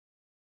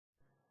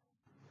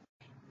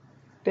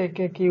Take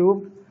a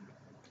cube,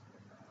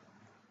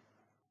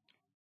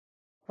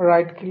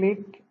 right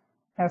click,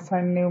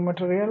 assign new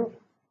material,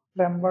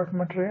 Lambert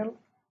material,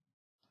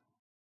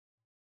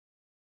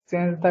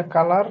 change the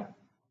color,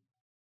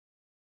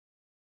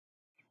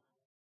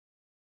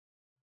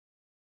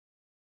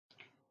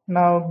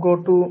 now go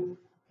to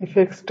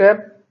Effects tab,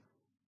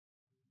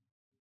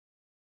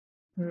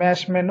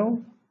 Mesh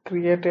menu,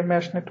 create a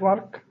mesh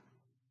network,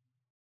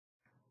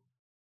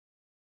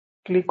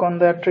 click on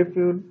the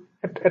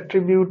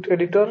attribute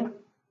editor,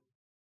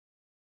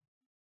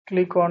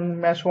 click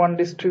on Mesh 1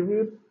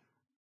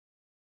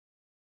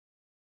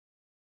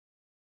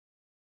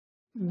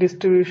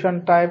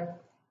 distribution type,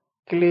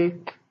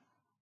 click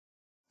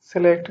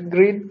select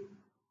grid,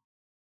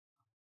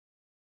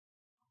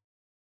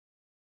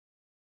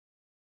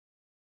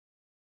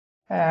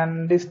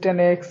 and distance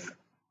X,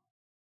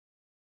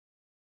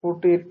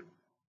 put it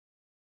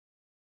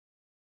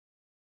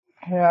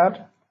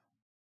here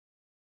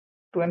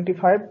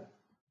 25,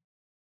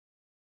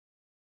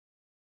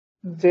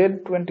 Z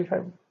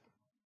 25,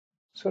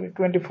 sorry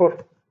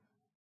 24,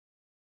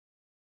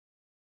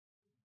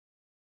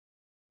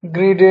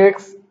 grid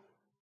X,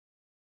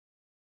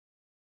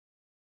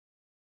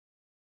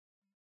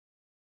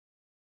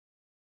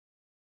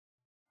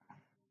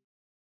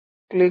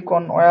 click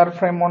on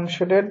wireframe on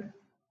shaded,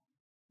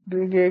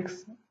 grid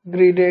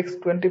X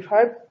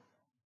 25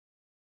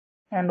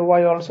 and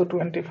Y also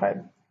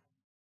 25.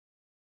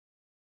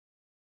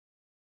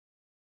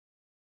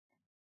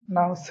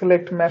 Now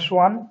select mesh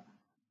 1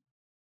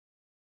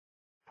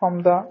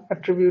 from the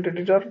attribute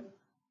editor,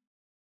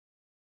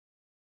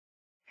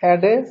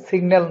 add a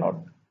signal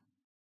node,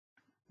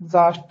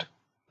 just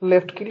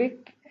left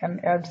click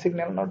and add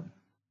signal node.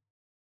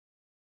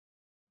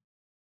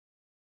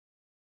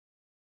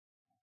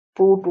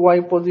 Put Y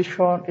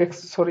position,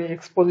 X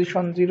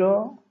position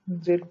 0,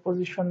 Z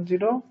position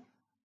 0,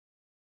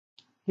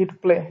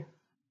 hit play.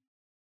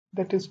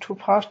 That is too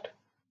fast.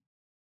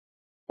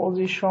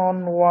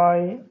 Position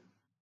Y,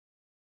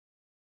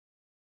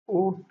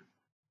 put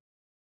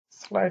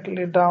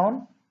slightly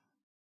down,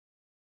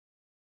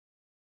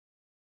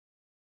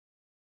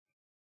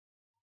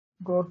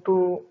 go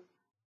to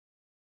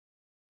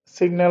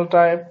signal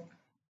type,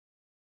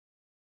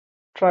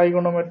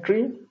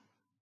 trigonometry,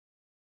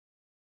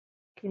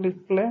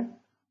 click play.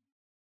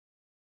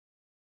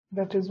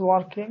 That is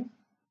working.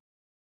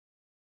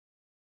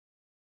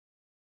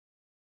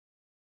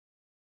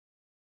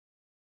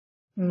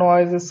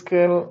 Noise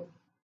scale,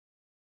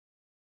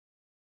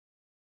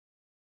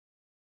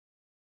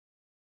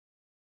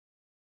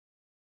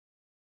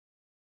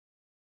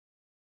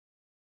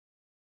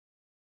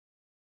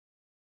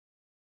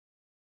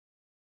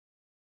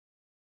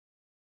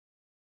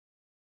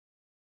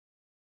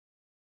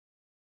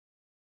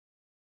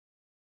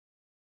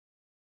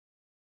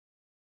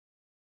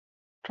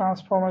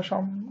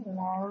 transformation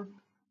mode,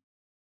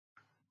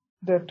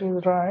 that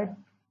is right,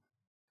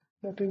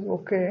 that is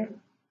okay.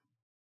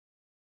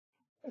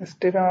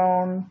 Step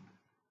down,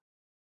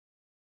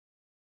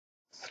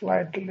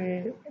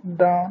 slightly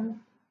down,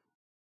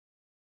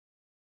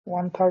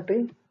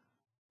 130.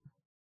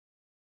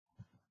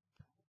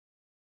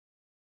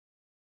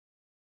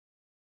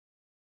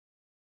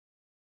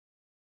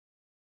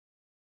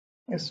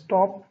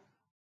 Stop.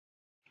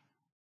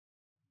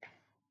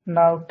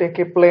 Now take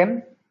a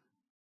plane,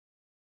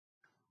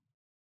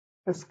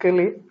 scale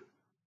it,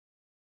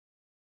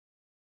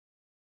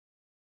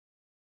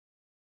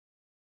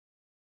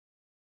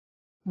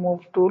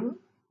 move tool,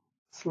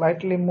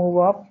 slightly move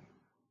up,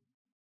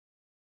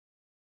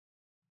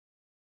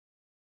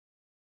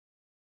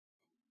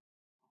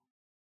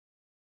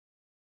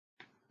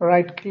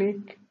 right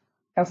click,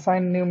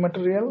 assign new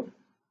material,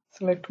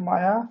 select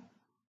Maya,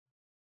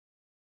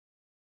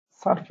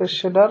 surface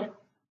shader,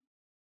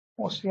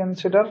 ocean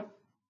shader,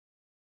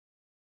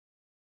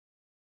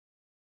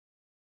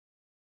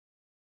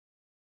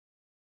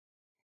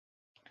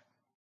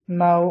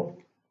 now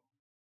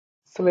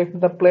select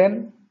the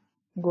plane,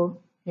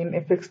 go in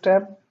Effects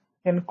tab,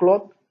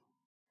 nCloth,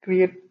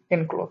 create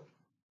nCloth.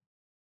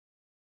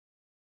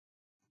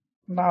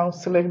 Now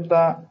select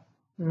the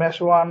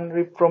mesh 1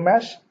 repro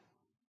mesh,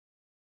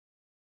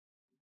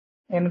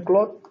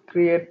 nCloth,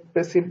 create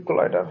passive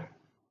collider.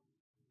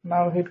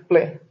 Now hit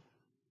play.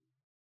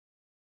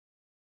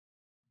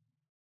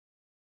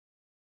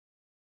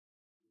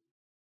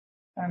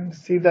 And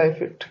see the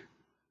effect.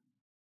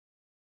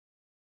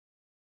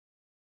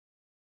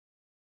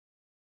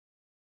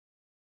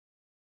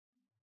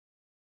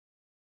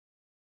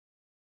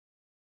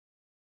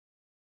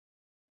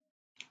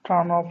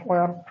 Turn off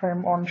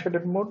wireframe on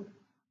shaded mode.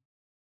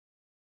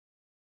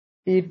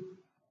 It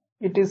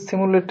is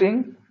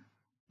simulating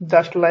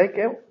just like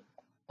a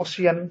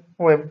ocean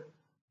wave.